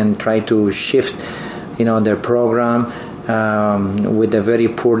bring in and try to shift, their program with a very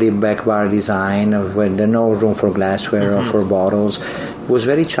poorly back bar design, where there's no room for glassware or for bottles. It was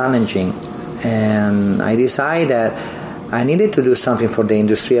very challenging, and I decided that I needed to do something for the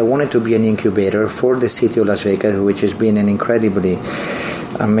industry. I wanted to be an incubator for the city of Las Vegas, which has been an incredibly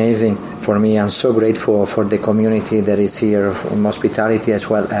amazing for me. I'm so grateful for the community that is here, from hospitality as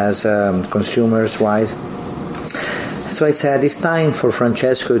well as consumers-wise. So I said it's time for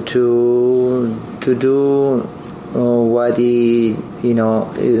Francesco to do what he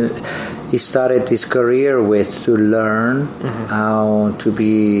started his career with, to learn how to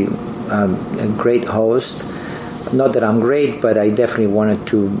be a great host. Not that I'm great, but I definitely wanted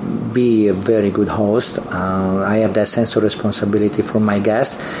to be a very good host. I have that sense of responsibility for my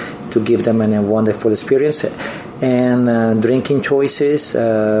guests to give them a wonderful experience. And drinking choices,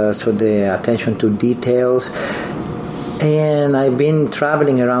 so the attention to details. And I've been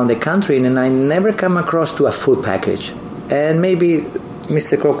traveling around the country, and I never come across to a full package. And maybe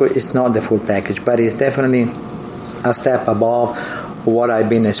Mr. Coco is not the full package, but it's definitely a step above what I've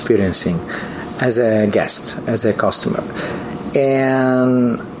been experiencing as a guest, as a customer.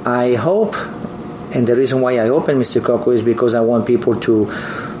 And I hope, and the reason why I opened Mr. Coco is because I want people to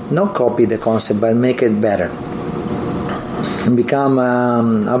not copy the concept, but make it better. And become,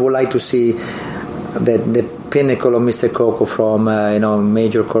 I would like to see the pinnacle of Mr. Coco from,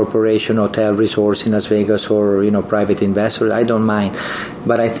 major corporation, hotel, resorts in Las Vegas, or, private investors. I don't mind.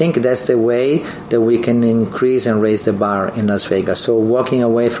 But I think that's the way that we can increase and raise the bar in Las Vegas. So walking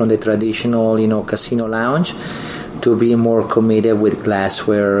away from the traditional, casino lounge to be more committed with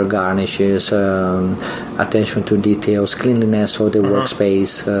glassware, garnishes, attention to details, cleanliness of the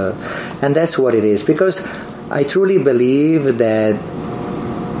workspace. And that's what it is. Because I truly believe that,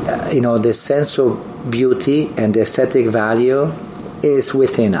 the sense of beauty and the aesthetic value is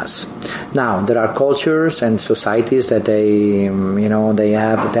within us. Now, there are cultures and societies that they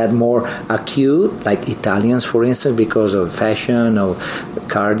have that more acute, like Italians, for instance, because of fashion, or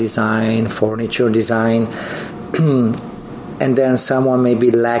car design, furniture design. And then someone maybe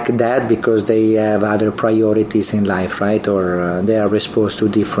lack that because they have other priorities in life, right? Or they are exposed to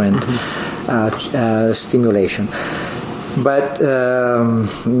different stimulation. But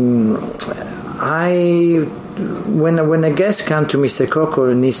when a guest comes to Mr.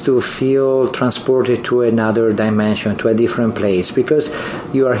 Coco, needs to feel transported to another dimension, to a different place, because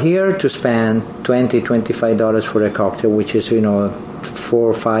you are here to spend $20, $25 for a cocktail, which is $4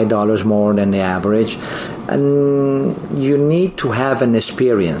 or $5 more than the average, and you need to have an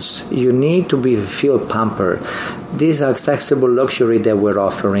experience. You need to feel pampered. This accessible luxury that we're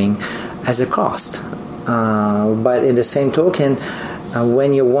offering has a cost. But in the same token,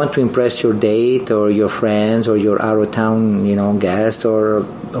 when you want to impress your date or your friends or your out-of-town, guest, or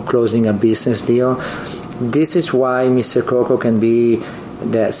closing a business deal, this is why Mr. Coco can be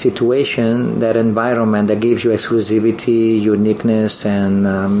that situation, that environment that gives you exclusivity, uniqueness,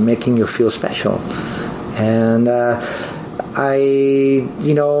 and making you feel special. And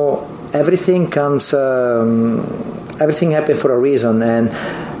everything comes, everything happened for a reason, and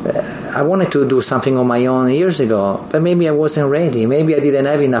I wanted to do something on my own years ago, but maybe I wasn't ready. Maybe I didn't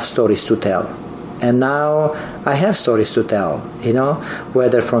have enough stories to tell. And now I have stories to tell,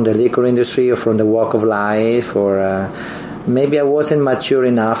 whether from the liquor industry or from the walk of life, or maybe I wasn't mature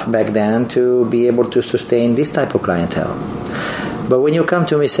enough back then to be able to sustain this type of clientele. But when you come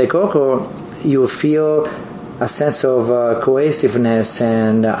to Mr. Coco, you feel a sense of cohesiveness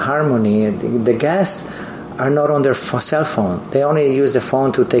and harmony. The guests are not on their cell phone. They only use the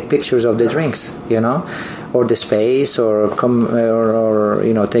phone to take pictures of the drinks, or the space, or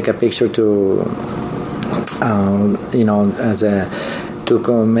take a picture to, to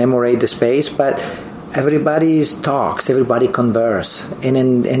commemorate the space. But everybody talks, everybody converse, and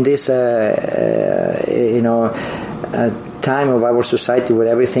in this, time of our society where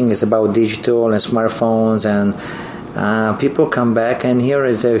everything is about digital and smartphones, and people come back, and here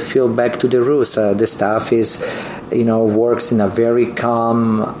is they feel back to the roots. The staff is, works in a very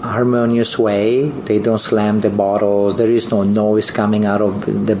calm, harmonious way. They don't slam the bottles. There is no noise coming out of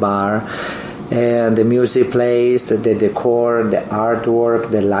the bar. And the music plays, the decor, the artwork,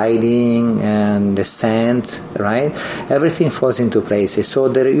 the lighting, and the scent, right? Everything falls into places. So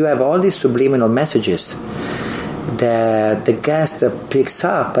there you have all these subliminal messages that the guest picks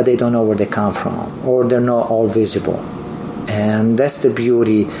up, but they don't know where they come from, or they're not all visible. And that's the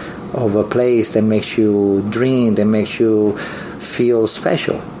beauty of a place that makes you dream, that makes you feel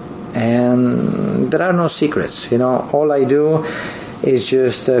special. And there are no secrets, all I do is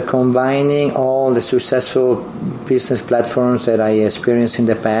just combining all the successful business platforms that I experienced in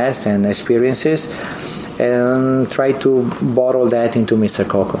the past and experiences, and try to bottle that into Mr.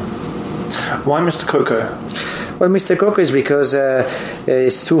 Coco. Why Mr. Coco? Well, Mr. Coco is because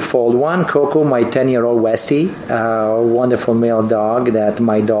it's twofold. One, Coco, my 10-year-old Westie, a wonderful male dog that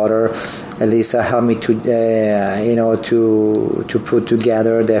my daughter Elisa helped me to put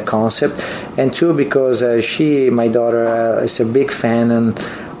together the concept. And two, because my daughter, is a big fan of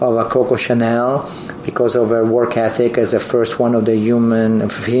Coco Chanel because of her work ethic as the first one of the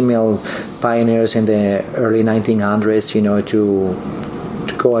female pioneers in the early 1900s, to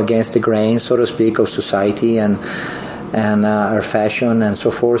go against the grain, so to speak, of society and our fashion and so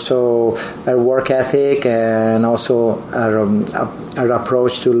forth. So our work ethic and also our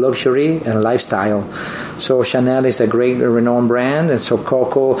approach to luxury and lifestyle. So Chanel is a great renowned brand, and so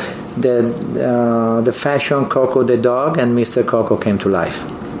Coco, the fashion, Coco the dog, and Mr. Coco came to life.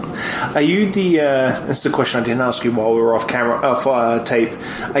 Are you this is a question I didn't ask you while we were off tape.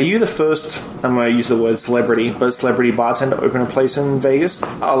 Are you the first, I'm going to use the word celebrity, but celebrity bartender to open a place in Vegas,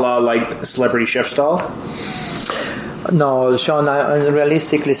 a la like celebrity chef style? No, Sean,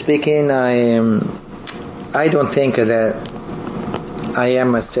 realistically speaking, I don't think that I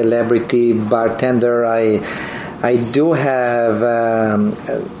am a celebrity bartender. I do have,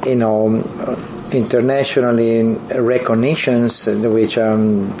 internationally recognitions, which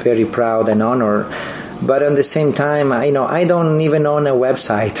I'm very proud and honored. But at the same time, I don't even own a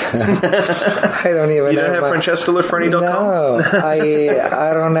website. I don't even. You don't have FrancescoLafreni.com? No,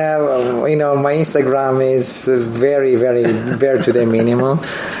 I don't have. My Instagram is very, very, very to the minimum.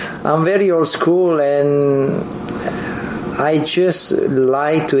 I'm very old school, and I just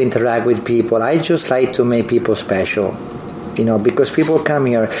like to interact with people. I just like to make people special. Because people come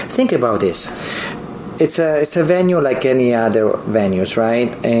here. Think about this. It's a venue like any other venues,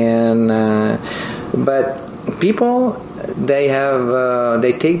 right? And but people, they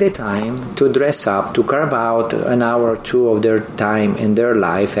take the time to dress up, to carve out an hour or two of their time in their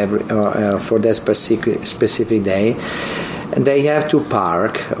life for that specific day. And they have to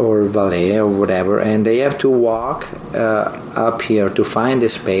park or valet or whatever, and they have to walk up here to find the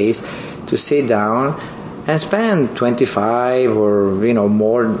space to sit down and spend $25 or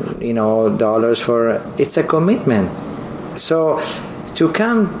more dollars for. It's a commitment. So to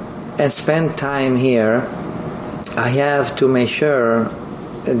come and spend time here, I have to make sure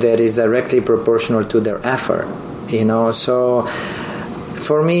that is directly proportional to their effort. So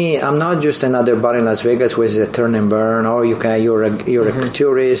for me, I'm not just another bar in Las Vegas where it's a turn and burn. Oh, you're a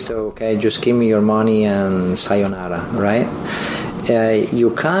tourist. Okay, just give me your money and sayonara, right? You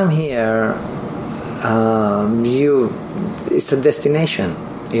come here. It's a destination,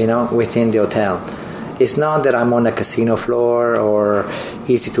 within the hotel. It's not that I'm on a casino floor or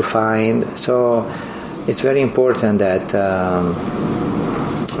easy to find. So it's very important that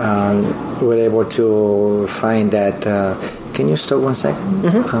we're able to find that. Can you stop 1 second?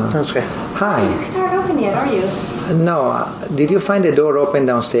 Mm-hmm. That's okay. Hi. You started open yet, are you? No. Did you find the door open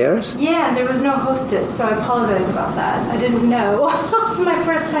downstairs? Yeah, there was no hostess, so I apologize about that. I didn't know. It's my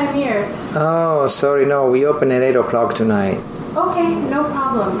first time here. Oh, sorry. No, we open at 8 o'clock tonight. Okay, no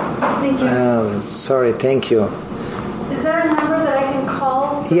problem. Thank you. Sorry, thank you. Is there a number that I can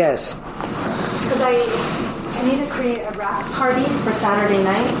call? Yes. Because I need to create a wrap party for Saturday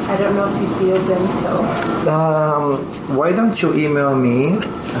night. I don't know if you'd be open, so... why don't you email me,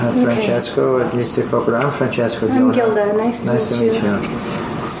 Francesco at Mr. Coco. I'm Francesco. I'm Gilda. Nice to meet you.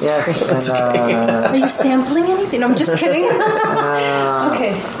 Yes. And, Are you sampling anything? I'm just kidding.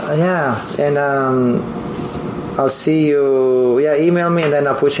 Okay. Yeah, and I'll see you. Yeah, email me and then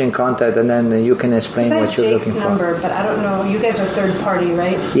I'll put you in contact, and then you can explain what you're Jake's looking number, for. but I don't know. You guys are third party,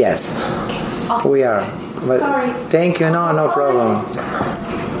 right? Yes, Okay. we are. But Sorry. Thank you. No problem.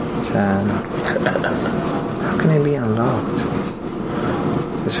 How can it be unlocked?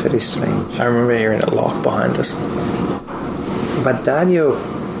 It's very strange. I remember hearing it locked behind us. But Dario,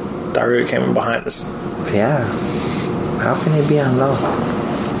 came in behind us. yeah. How can it be unlocked?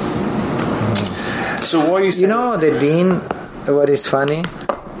 So what are you saying? You know, the dean, what is funny?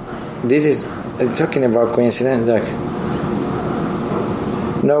 This is, talking about coincidence, like,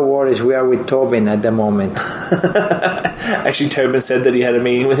 no worries, we are with Tobin at the moment. Actually, Tobin said that he had a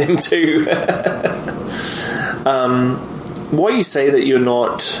meeting with him too. Why you say that you're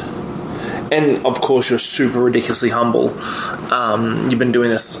not, and of course you're super ridiculously humble. You've been doing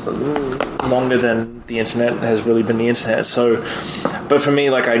this longer than the internet has really been the internet. So, but for me,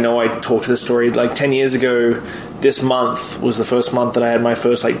 like, I know I talked to the story like 10 years ago. This month was the first month that I had my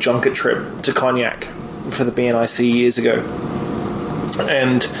first like junket trip to Cognac for the BNIC years ago.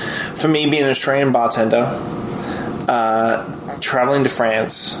 And for me, being an Australian bartender, traveling to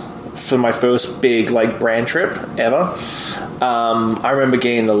France for my first big like brand trip ever, I remember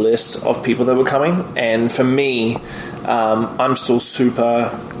getting the list of people that were coming, and for me, I'm still super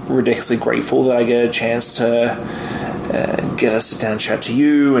ridiculously grateful that I get a chance to get a sit down chat to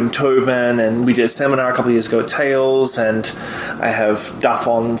you and Tobin, and we did a seminar a couple of years ago at Tails, and I have Duff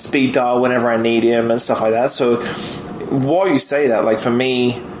on speed dial whenever I need him and stuff like that. So while you say that, like, for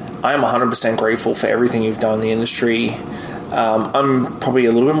me, I'm 100% grateful for everything you've done in the industry. I'm probably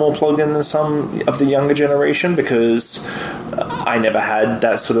a little bit more plugged in than some of the younger generation because I never had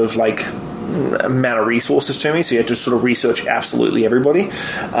that sort of like amount of resources to me, so you had to sort of research absolutely everybody.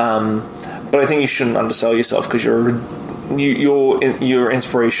 But I think you shouldn't undersell yourself because your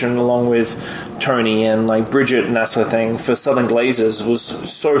inspiration, along with Tony and like Bridget and that sort of thing, for Southern Glazers was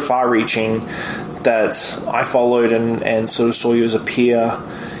so far-reaching that I followed and sort of saw you as a peer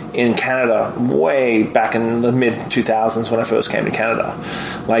in Canada way back in the mid-2000s when I first came to Canada.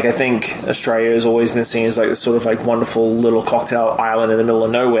 Like, I think Australia has always been seen as like this sort of like wonderful little cocktail island in the middle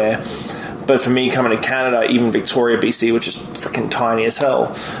of nowhere. But for me, coming to Canada, even Victoria, BC, which is freaking tiny as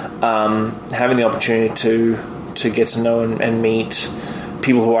hell, having the opportunity to get to know and meet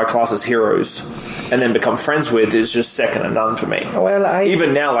people who I class as heroes and then become friends with is just second to none for me. Well,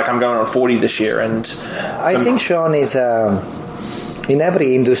 even now, like, I'm going on 40 this year, and I think Sean is in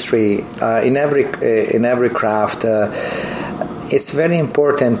every industry, in every craft, it's very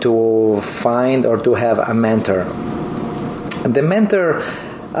important to find or to have a mentor. The mentor,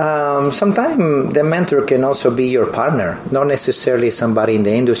 sometimes the mentor can also be your partner, not necessarily somebody in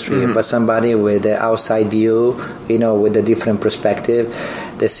the industry, but somebody with the outside view, with a different perspective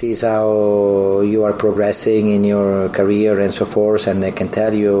that sees how you are progressing in your career and so forth, and they can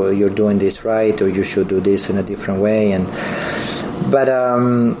tell you you're doing this right or you should do this in a different way. But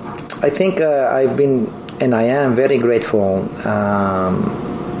I think I've been, and I am very grateful,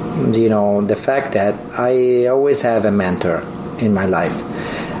 the fact that I always have a mentor in my life.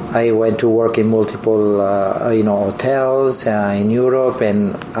 I went to work in multiple, hotels in Europe,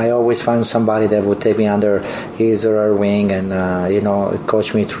 and I always found somebody that would take me under his or her wing and,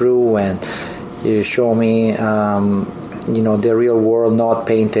 coach me through and show me, the real world, not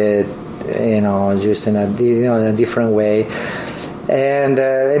painted, just in a different way. And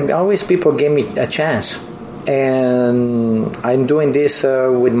always people gave me a chance. And I'm doing this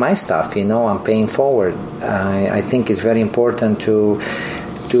with my stuff, I'm paying forward. I think it's very important to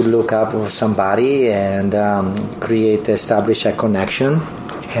look up for somebody and establish a connection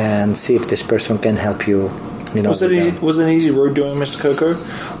and see if this person can help you. Was it an easy road doing Mr. Coco?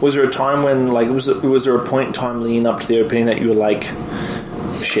 Was there a time when, like, was there a point in time leading up to the opening that you were like,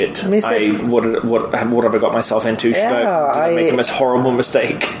 shit, what have I got myself into? Did I make a horrible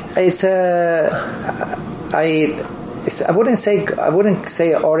mistake? I wouldn't say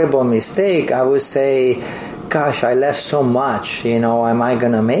a horrible mistake. I would say, gosh, I left so much. Am I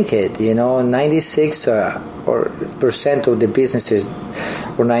gonna make it? 96% of the businesses,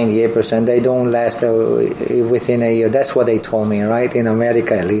 or 98%, they don't last within a year. That's what they told me, right? In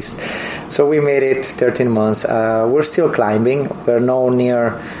America, at least. So we made it 13 months. We're still climbing. We're nowhere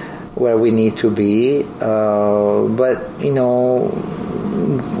near where we need to be. But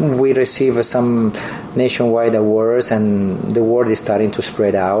we receive some nationwide awards, and the word is starting to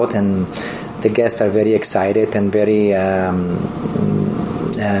spread out, and the guests are very excited and very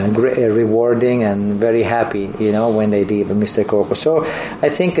rewarding and very happy, when they leave Mr. Coco. So I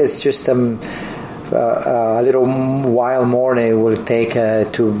think it's just a little while more it will take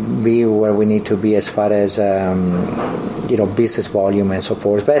to be where we need to be as far as business volume and so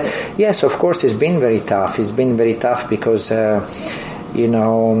forth. But yes, of course, it's been very tough. It's been very tough because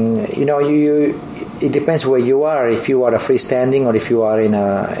it depends where you are. If you are a freestanding or if you are in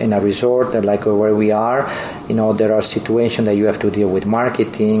a resort like where we are, there are situations that you have to deal with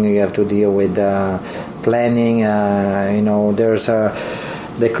marketing, you have to deal with planning.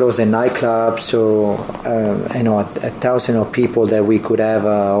 They closed the nightclub, so 1,000 of people that we could have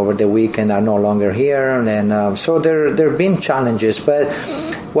over the weekend are no longer here, and so there have been challenges. But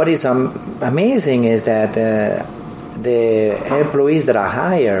what is amazing is that the employees that are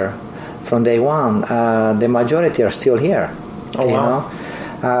hired from day one, the majority are still here. Oh,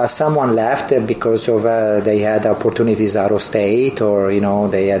 wow. Someone left because of they had opportunities out of state, or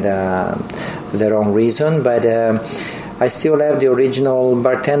they had their own reason. But I still have the original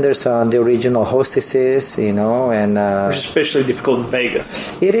bartenders, the original hostesses, and which is especially difficult in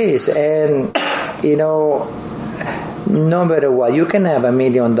Vegas. It is, and no matter what, you can have $1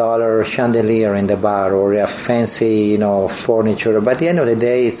 million chandelier in the bar or a fancy, furniture, but at the end of the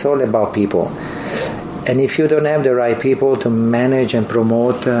day, it's all about people. And if you don't have the right people to manage and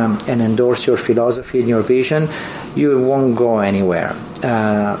promote and endorse your philosophy and your vision, you won't go anywhere.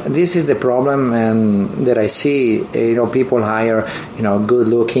 This is the problem, and that I see. People hire,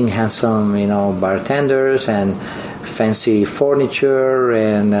 good-looking, handsome, bartenders and fancy furniture,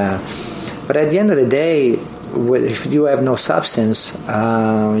 and but at the end of the day, if you have no substance,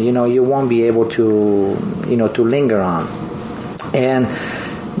 you won't be able to, to linger on. And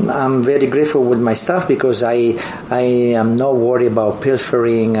I'm very grateful with my staff because I am not worried about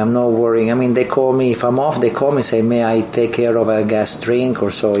pilfering. I'm not worrying. I mean, they call me, if I'm off, they call me and say, may I take care of a guest drink or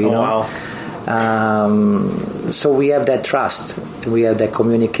so, Wow. So we have that trust. We have that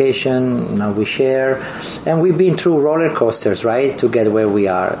communication. We share. And we've been through roller coasters, right, to get where we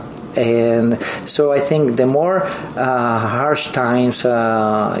are. And so I think the more harsh times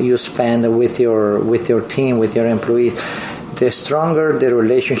you spend with your team, with your employees, the stronger the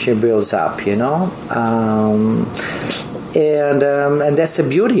relationship builds up, and that's the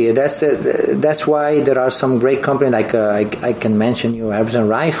beauty. That's why there are some great companies like I can mention Herbs and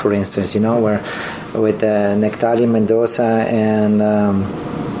Rye, for instance, where with Nectario Mendoza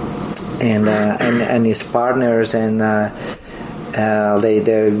and his partners, and they've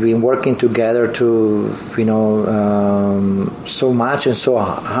been working together to so much and so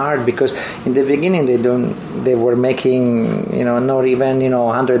hard, because in the beginning they were making not even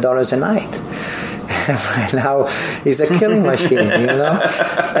 $100 a night. Now it's a killing machine.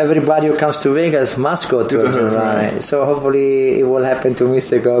 Everybody who comes to Vegas must go to Herbs and Rye. So hopefully it will happen to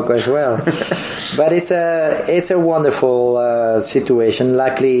Mr. Coco as well. But it's a wonderful situation.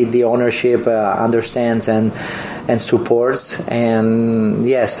 Luckily, the ownership understands and supports. And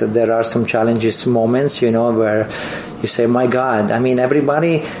yes, there are some challenges moments, where you say, my God, I mean,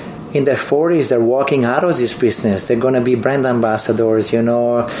 everybody in their 40s, they're walking out of this business. They're going to be brand ambassadors,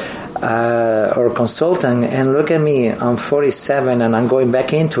 or consultant. And look at me, I'm 47 and I'm going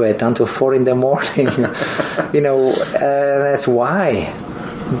back into it until 4 a.m. That's why.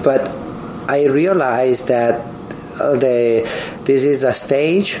 But I realized that this is a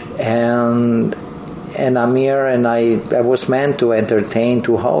stage, and I'm here, and I was meant to entertain,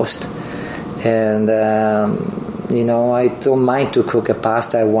 to host. And I don't mind to cook a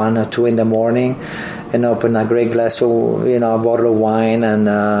pasta at 1 or 2 a.m. and open a great glass of, a bottle of wine and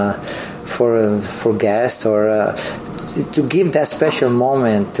for guests, or to give that special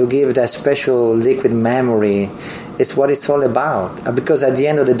moment, to give that special liquid memory. It's what it's all about. Because at the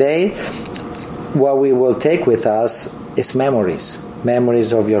end of the day, what we will take with us is memories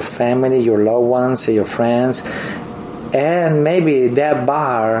of your family, your loved ones, your friends, and maybe that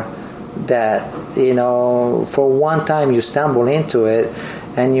bar that, for one time you stumble into it,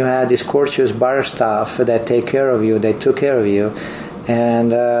 and you had this courteous bar staff that took care of you,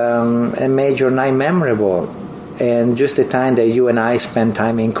 and made your night memorable. And just the time that you and I spent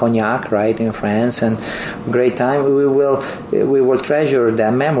time in Cognac, right, in France, and great time, we will treasure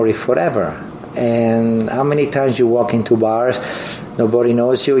that memory forever. And how many times you walk into bars, nobody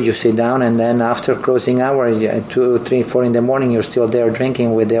knows you, you sit down, and then after closing hours, 2, 3, 4 in the morning, you're still there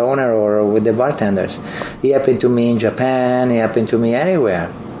drinking with the owner or with the bartenders. It happened to me in Japan, it happened to me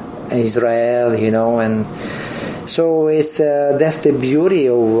anywhere, Israel, and so it's that's the beauty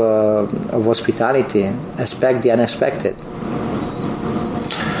of hospitality. Expect the unexpected.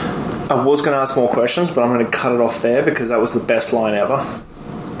 I was going to ask more questions, but I'm going to cut it off there because that was the best line ever.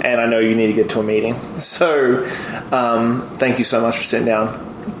 and I know you need to get to a meeting. So, thank you so much for sitting down.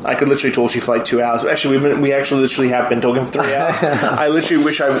 I could literally talk to you for like 2 hours. Actually, we actually literally have been talking for 3 hours. I literally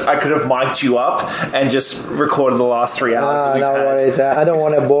wish I could have mic'd you up and just recorded the last 3 hours. No worries. I don't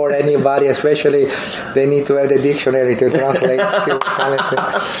want to bore anybody, especially they need to have the dictionary to translate.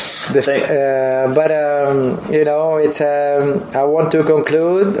 It's. I want to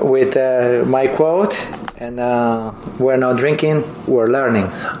conclude with my quote. And we're not drinking, we're learning.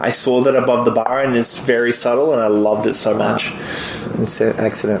 I saw that above the bar, and it's very subtle, and I loved it so much. It's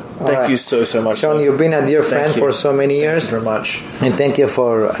excellent. Thank you so much. Sean, you've been a dear friend for so many years. Thank you very much. And thank you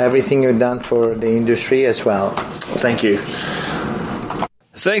for everything you've done for the industry as well. Thank you.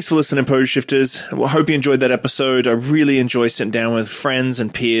 Thanks for listening, Pose Shifters. I hope you enjoyed that episode. I really enjoy sitting down with friends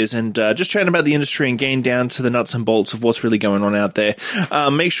and peers and just chatting about the industry and getting down to the nuts and bolts of what's really going on out there.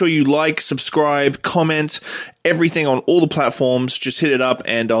 Make sure you like, subscribe, comment, everything on all the platforms. Just hit it up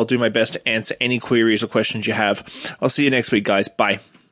and I'll do my best to answer any queries or questions you have. I'll see you next week, guys. Bye.